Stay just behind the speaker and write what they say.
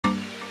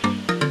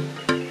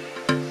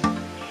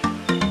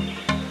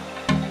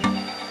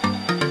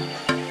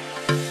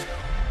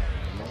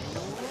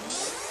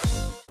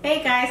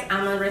Hey guys,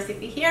 I'm on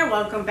Recipe here.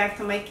 Welcome back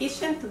to my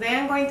kitchen. Today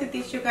I'm going to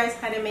teach you guys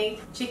how to make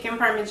chicken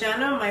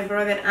parmigiano. My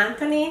brother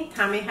Anthony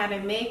taught me how to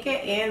make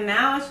it, and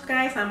now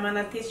guys I'm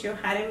gonna teach you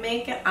how to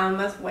make it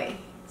Alma's way.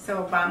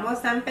 So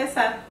vamos a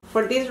empezar.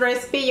 For this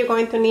recipe you're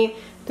going to need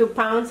 2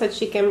 pounds of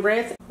chicken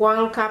breast,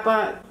 1 cup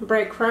of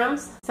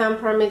breadcrumbs, some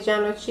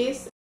parmigiano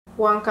cheese,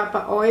 1 cup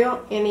of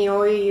oil, any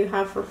oil you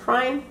have for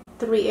frying,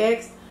 3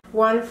 eggs,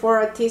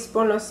 1/4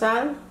 teaspoon of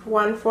salt,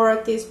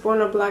 1/4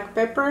 teaspoon of black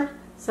pepper,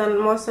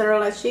 some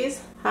mozzarella cheese,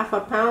 half a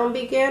pound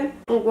begin,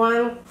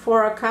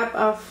 1/4 cup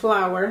of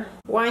flour,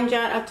 1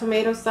 jar of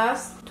tomato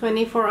sauce,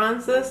 24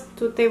 ounces,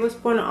 2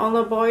 tablespoons of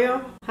olive oil,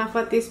 half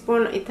a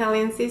teaspoon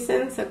Italian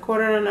seasons,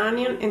 1/4 an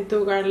onion, and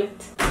 2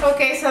 garlics.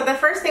 Okay, so the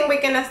first thing we're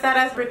gonna start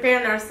is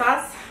preparing our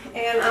sauce,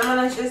 and I'm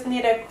gonna just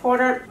need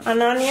 1/4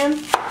 an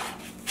onion.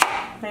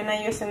 I'm not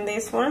using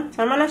this one,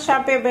 so I'm gonna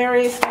chop it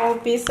very small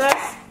pieces.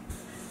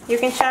 You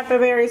can chop it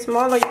very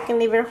small, or you can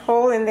leave it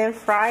whole and then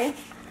fry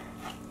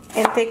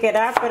and take it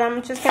up, but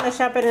I'm just gonna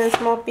chop it in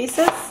small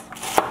pieces.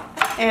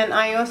 And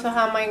I also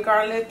have my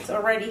garlic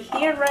already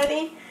here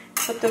ready,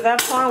 so to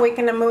that point we're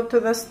gonna move to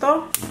the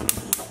stove.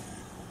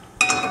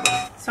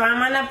 So I'm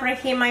gonna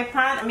preheat my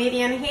pot,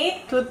 medium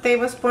heat, 2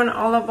 tablespoons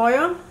olive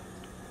oil.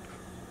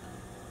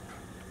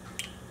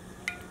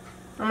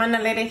 I'm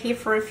gonna let it heat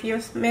for a few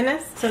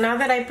minutes. So now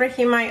that I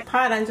preheat my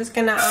pot, I'm just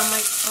gonna add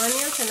my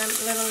onions and I'm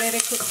gonna let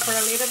it cook for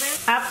a little bit.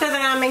 After that,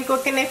 I've been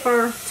cooking it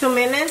for 2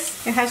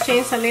 minutes. It has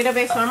changed a little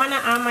bit, so I'm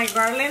gonna add my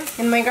garlic.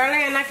 And my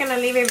garlic, I'm not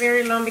gonna leave it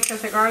very long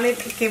because the garlic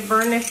can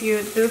burn if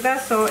you do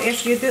that. So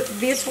if you do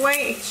this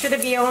way, it should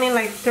be only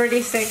like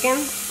 30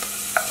 seconds.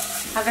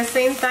 At the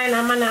same time,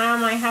 I'm gonna add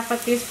my half a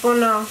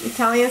teaspoon of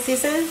Italian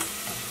seasoning.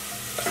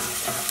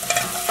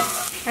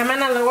 I'm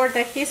gonna lower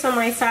the heat so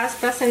my sauce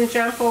doesn't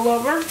jump all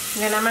over.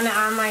 Then I'm gonna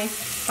add my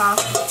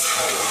sauce.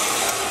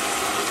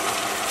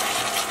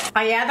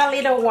 I add a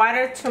little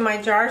water to my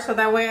jar so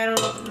that way I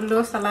don't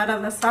lose a lot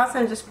of the sauce,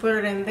 and just put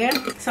it in there.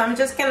 So I'm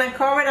just gonna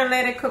cover it and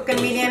let it cook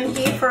in medium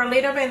heat for a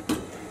little bit.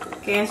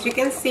 Okay, as you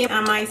can see,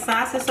 my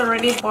sauce is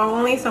already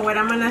boiling, so what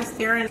I'm gonna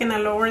stir, I'm gonna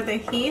lower the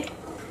heat.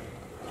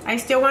 I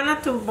still want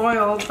it to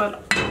boil,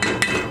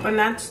 but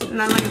not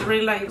like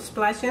really like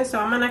splashing, so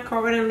I'm gonna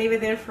cover it and leave it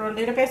there for a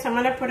little bit. So I'm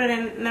gonna put it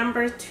in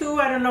number 2.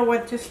 I don't know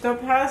what your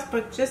stove has,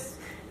 but just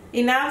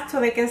enough so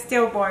they can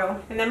still boil.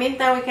 In the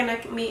meantime, we can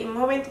be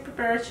moving to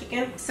prepare our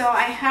chicken. So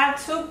I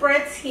have 2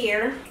 breads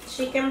here,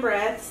 chicken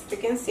breads. You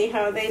can see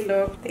how they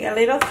look. They're a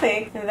little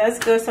thick, and that's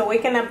good. So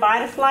we're gonna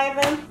butterfly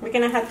them. We're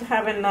gonna have to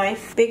have a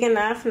knife big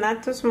enough,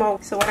 not too small.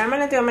 So what I'm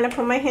gonna do, I'm gonna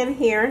put my hand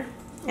here,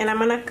 and I'm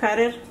gonna cut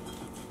it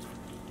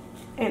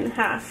in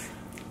half.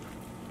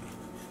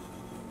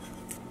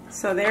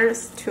 So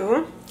there's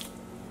 2,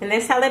 and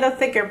it's a little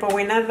thicker, but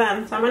we're not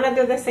done. So I'm gonna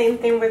do the same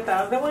thing with the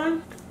other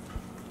one.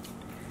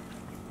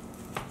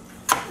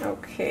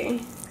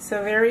 Okay,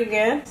 so very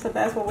good. So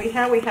that's what we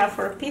have. We have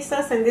 4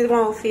 pieces, and this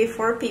one will feed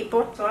 4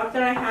 people. So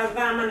after I have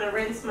that, I'm gonna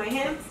rinse my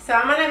hands. So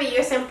I'm gonna be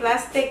using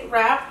plastic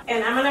wrap,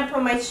 and I'm gonna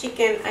put my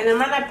chicken, and I'm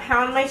gonna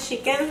pound my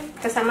chicken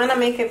because I'm gonna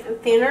make it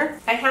thinner.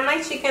 I have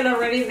my chicken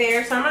already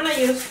there, so I'm gonna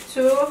use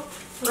 2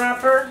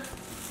 wrapper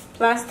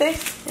plastic,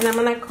 and I'm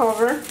gonna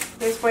cover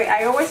this way.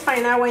 I always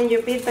find out when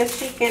you beat the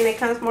chicken, it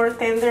comes more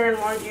tender and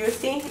more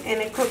juicy, and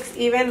it cooks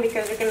even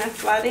because you're gonna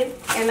flat it.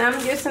 And I'm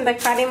using the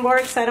cutting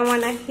board because I don't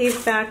want to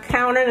hit the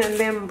counter and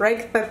then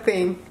break the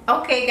thing.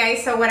 Okay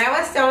guys, so what I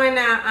was telling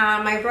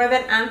my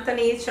brother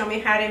Anthony showed me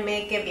how to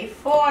make it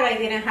before. I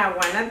didn't have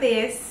one of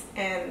these,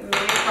 and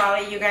maybe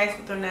probably you guys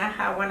do not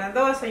have one of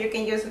those, so you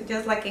can use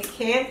just like a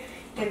can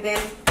and then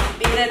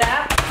beat it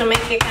up to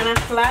make it kind of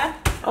flat.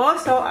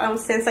 Also,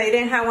 since I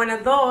didn't have one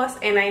of those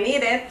and I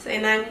need it,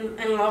 and I'm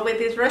in love with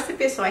this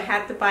recipe, so I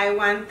had to buy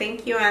one.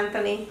 Thank you,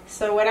 Anthony.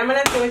 So what I'm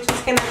gonna do is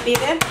just gonna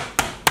beat it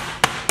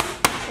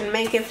and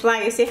make it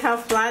flat. You see how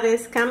flat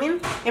it's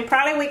coming? And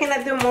probably we're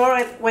gonna do more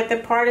with the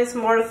part is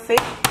more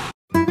thick.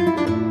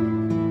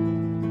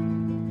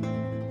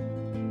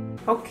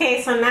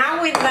 Okay, so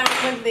now we're done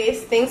with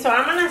this thing. So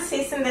I'm gonna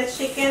season the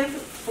chicken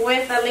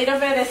with a little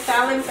bit of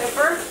salt and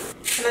pepper,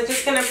 and I'm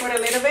just gonna put a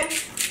little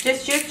bit.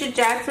 Just use your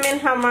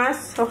judgment how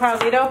much or how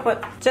little,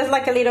 but just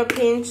like a little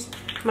pinch.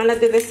 I'm gonna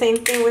do the same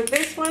thing with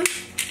this one.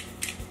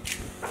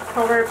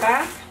 Cover it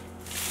back,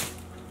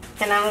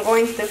 and I'm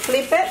going to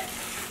flip it.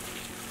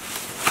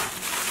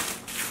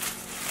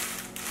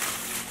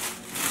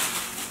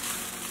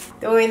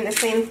 Doing the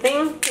same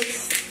thing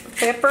with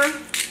pepper,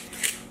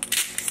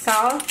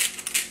 salt.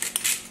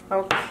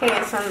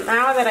 Okay, so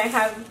now that I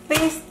have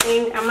this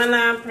thing, I'm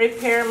gonna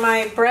prepare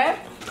my bread.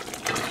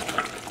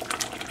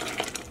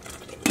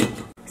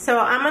 So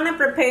I'm gonna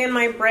prepare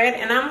my bread,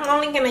 and I'm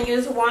only gonna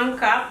use 1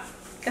 cup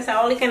because I'm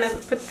only gonna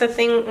put the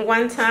thing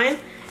one time.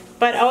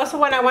 But also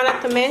what I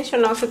wanted to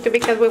mention also too,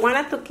 because we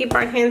wanted to keep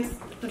our hands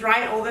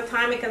dry all the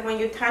time, because when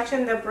you're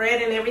touching the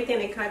bread and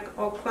everything, it kind of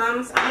all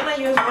clumps. I'm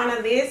gonna use one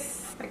of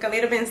these, like a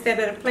little bit instead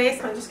of the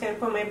plate. So I'm just gonna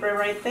put my bread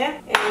right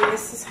there, and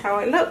this is how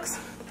it looks.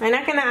 I'm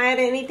not gonna add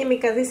anything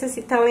because this is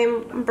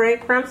Italian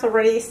breadcrumbs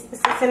already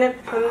seasoned.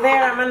 From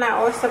there, I'm gonna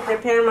also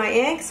prepare my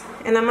eggs,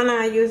 and I'm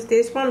gonna use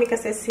this one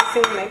because it's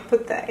seasoned when I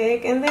put the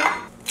egg in there.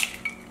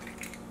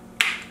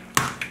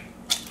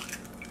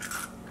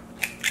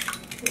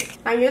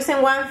 I'm using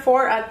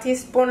 1/4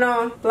 teaspoon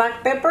of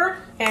black pepper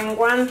and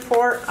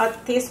 1/4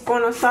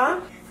 teaspoon of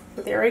salt.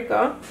 So there we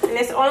go. And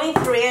it's only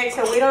 3 eggs,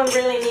 so we don't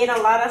really need a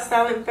lot of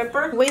salt and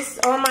pepper.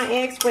 Whisk all my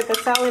eggs with the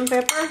salt and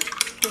pepper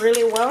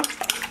really well.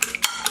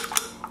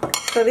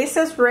 So this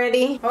is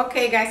ready.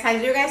 Okay guys,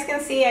 as you guys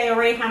can see, I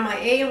already have my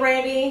egg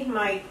ready,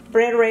 my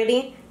bread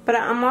ready. But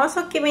I'm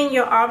also giving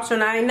you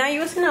option. I'm not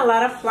using a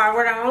lot of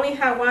flour. I only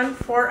have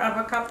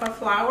 1/4 cup of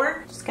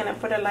flour. Just gonna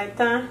put it like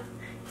that.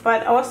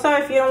 But also,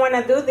 if you don't want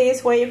to do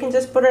this way, you can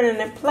just put it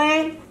in a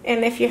plate.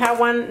 And if you have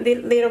one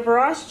little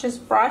brush,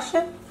 just brush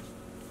it.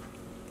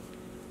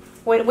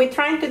 What we're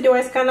trying to do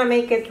is kind of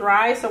make it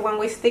dry, so when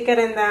we stick it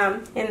in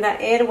the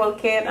egg, will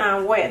get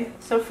wet.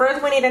 So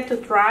first we need it to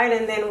dry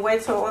and then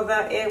wet, so all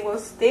the egg will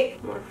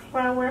stick. More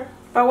flour.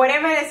 But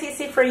whatever is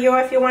easy for you,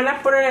 if you want to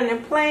put it in a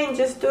plate,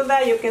 just do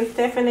that. You can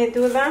definitely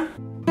do that.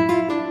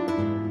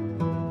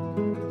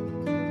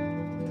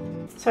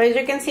 So as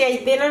you can see,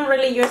 I didn't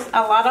really use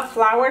a lot of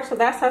flour, so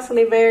that's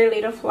actually very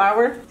little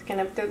flour. Just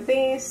gonna do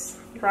this,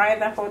 dry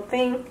the whole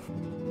thing.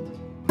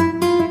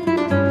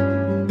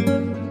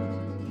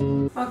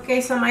 Okay,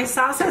 so my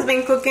sauce has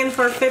been cooking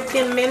for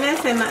 15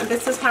 minutes, and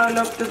this is how it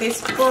looks to this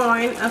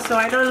point. So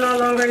I don't no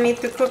longer need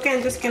to cook it.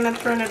 I'm just gonna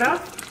turn it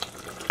off.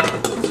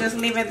 Just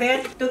leave it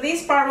there. To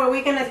this part, what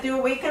we're gonna do,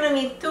 we're gonna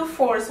need 2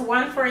 forks,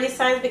 one for each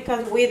side,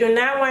 because we do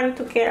not want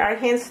to get our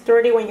hands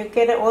dirty when you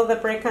get it. All the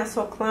bread can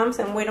so clumps,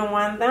 and we don't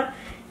want that.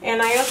 And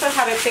I also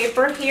have a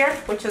paper here,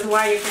 which is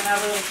why you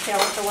cannot really tell.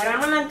 So what I'm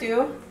gonna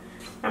do,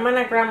 I'm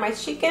gonna grab my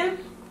chicken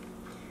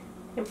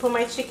and put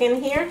my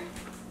chicken here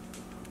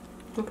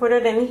and put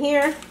it in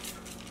here.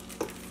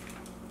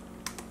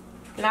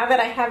 Now that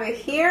I have it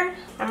here,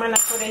 I'm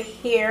gonna put it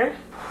here.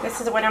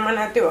 This is what I'm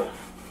gonna do.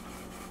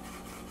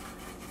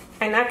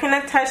 I'm not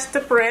gonna touch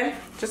the bread,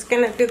 just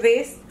gonna do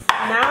this.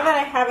 Now that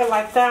I have it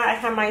like that, I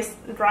have my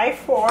dry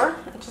fork.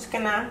 I'm just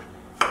gonna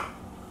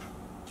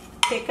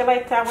take it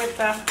like that with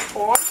the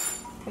fork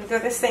and do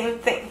the same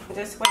thing.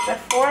 Just with the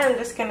fork, I'm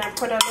just gonna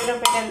put a little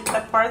bit in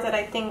the part that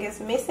I think is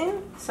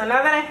missing. So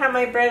now that I have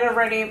my bread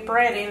already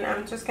breading,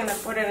 I'm just gonna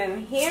put it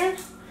in here.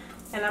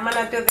 And I'm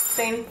gonna do the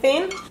same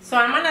thing. So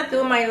I'm gonna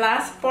do my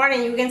last part,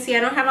 and you can see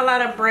I don't have a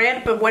lot of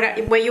bread, but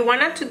what you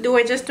want to do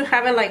is just to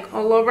have it like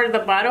all over the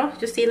bottom.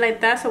 Just see like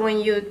that, so when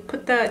you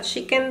put the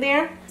chicken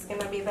there, it's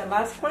gonna be the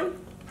last one.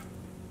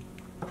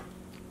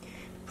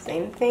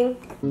 Same thing.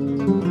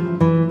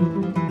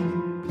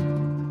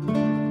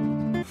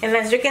 And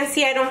as you can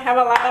see, I don't have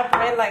a lot of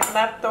bread like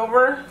left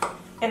over,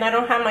 and I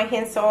don't have my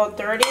hands all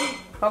dirty.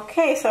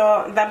 Okay,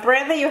 so the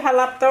bread that you have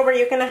left over,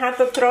 you're gonna have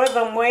to throw it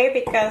away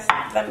because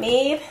the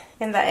meat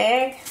and the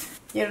egg,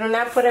 you do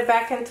not put it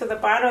back into the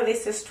bottle.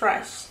 This is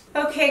trash.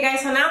 Okay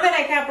guys, so now that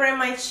I got bread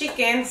my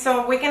chicken,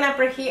 so we're gonna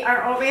preheat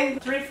our oven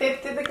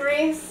 350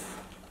 degrees.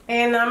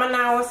 And I'm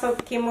gonna also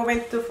keep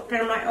moving to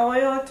prepare my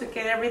oil to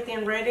get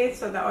everything ready.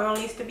 So the oil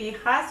needs to be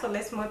hot, so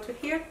let's move to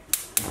here.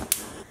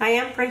 I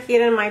am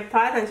preheating my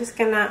pot. I'm just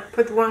gonna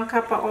put 1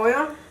 cup of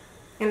oil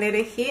and let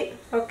it heat.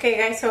 Okay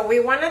guys, so we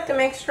wanted to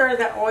make sure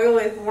the oil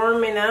is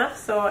warm enough.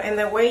 So, and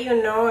the way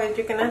you know is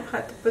you're gonna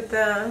have to put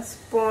the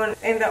spoon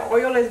and the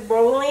oil is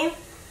boiling.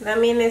 That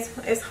means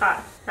it's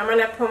hot. I'm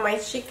gonna put my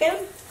chicken,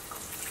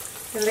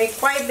 and they're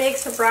quite big,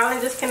 so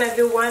probably just gonna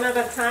do one at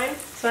a time.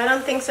 So I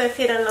don't think so if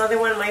I hit another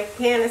one. My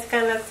pan is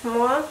kind of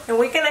small, and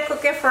we're gonna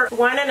cook it for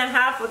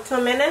 1.5 or 2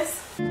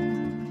 minutes.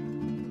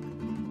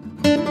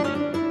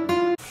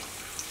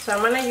 So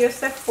I'm gonna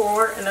use the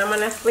fork and I'm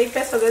gonna flip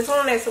it. So this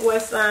one was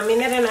 1.5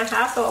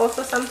 minutes. So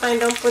also sometimes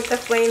don't put the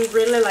flame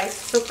really like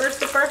super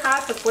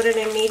hot. So put it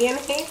in medium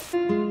heat.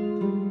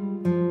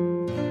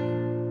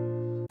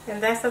 And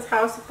that's just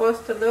how it's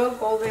supposed to look,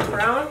 golden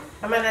brown.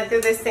 I'm gonna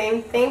do the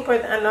same thing,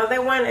 put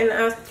another one. And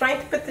I was trying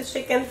to put the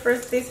chicken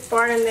first this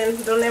part, and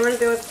then don't ever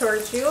do it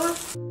towards you.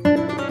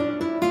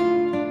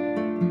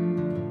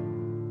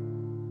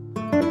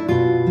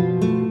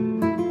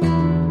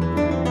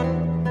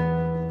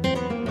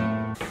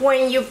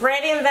 When you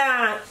bread in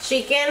the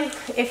chicken,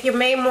 if you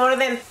make more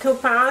than 2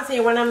 pounds,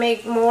 you want to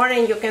make more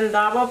and you can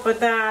double. But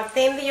the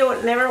thing that you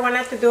never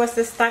wanted to do is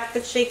to stack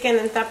the chicken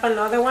and tap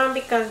another one,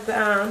 because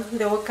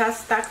they will get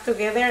stuck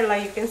together.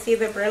 Like you can see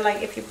the bread,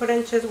 like if you put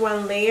in just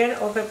one layer,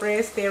 all the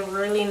breads, they're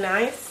really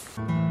nice.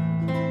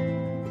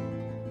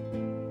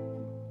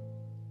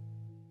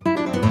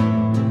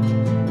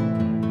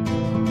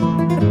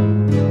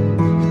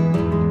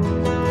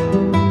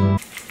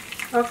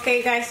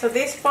 Okay guys, so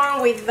this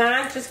one we're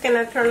done. Just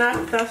gonna turn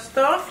off the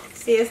stove.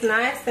 See, it's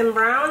nice and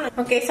brown.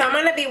 Okay, so I'm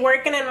gonna be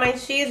working on my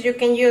cheese. You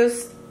can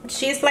use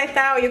cheese like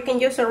that, or you can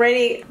use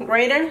already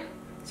grated.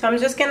 So I'm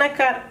just gonna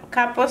cut a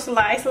couple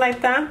slices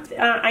like that.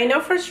 I know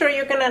for sure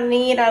you're gonna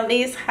need at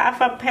least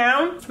half a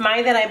pound.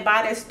 Mine that I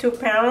bought is 2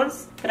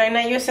 pounds, but I'm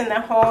not using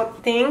the whole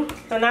thing.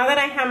 So now that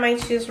I have my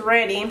cheese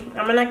ready,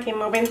 I'm gonna keep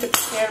moving to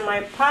prepare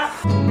my pot.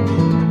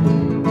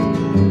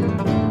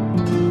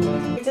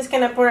 We're just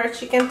gonna put our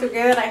chicken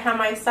together. I have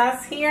my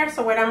sauce here,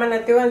 so what I'm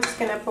gonna do, I'm just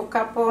gonna put a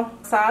couple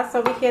sauce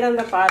over here on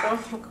the bottom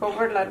and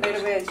cover it a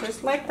little bit,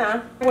 just like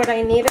that. What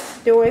I need to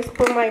do is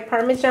put my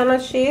Parmesan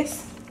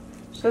cheese,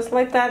 just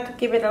like that, to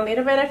give it a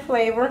little bit of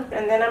flavor.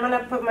 And then I'm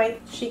gonna put my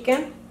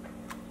chicken,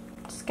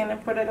 just gonna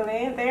put it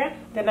in there.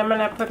 Then I'm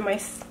gonna put my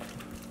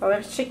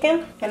other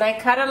chicken, and I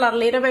cut it a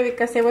little bit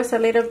because it was a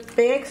little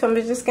big, so I'm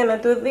just gonna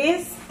do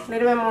this, a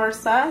little bit more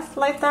sauce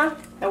like that.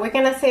 And we're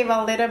gonna save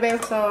a little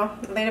bit, so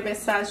a little bit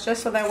sauce,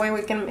 just so that way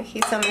we can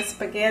heat some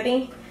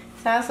spaghetti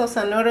sauce or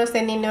some noodles.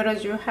 Any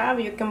noodles you have,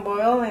 you can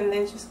boil, and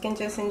then can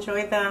just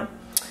enjoy the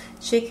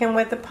chicken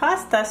with the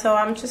pasta. So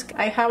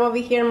I have over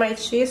here my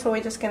cheese, so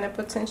we're just gonna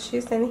put some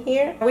cheese in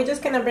here. We're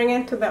just gonna bring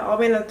it to the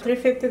oven at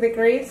 350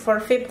 degrees for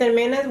 15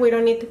 minutes. We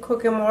don't need to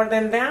cook it more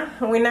than that.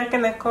 We're not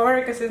gonna cover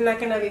it because it's not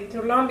gonna be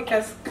too long,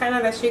 because kind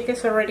of the chicken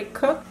is already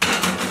cooked.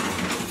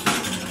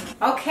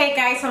 Okay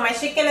guys, so my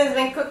chicken has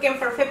been cooking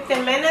for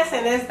 15 minutes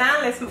and it's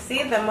done. Let's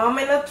see the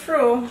moment of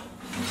truth.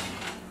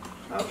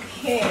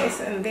 Okay,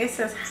 so this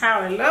is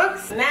how it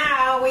looks.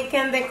 Now we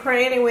can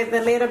decorate it with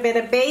a little bit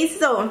of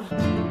basil.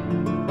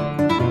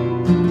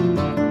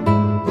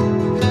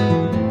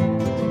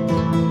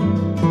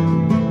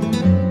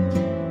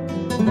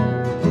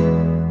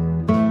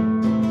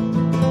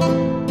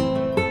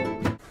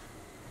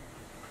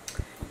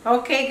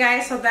 Okay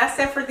guys, so that's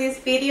it for this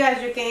video.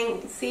 As you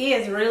can see,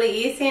 it's really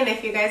easy, and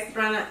if you guys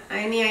run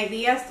any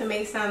ideas to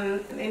make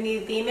any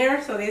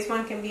dinner, so this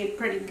one can be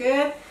pretty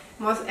good.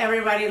 Most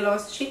everybody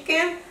loves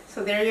chicken,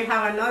 so there you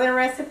have another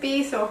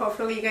recipe. So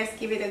hopefully you guys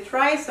give it a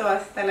try. So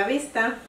hasta la vista.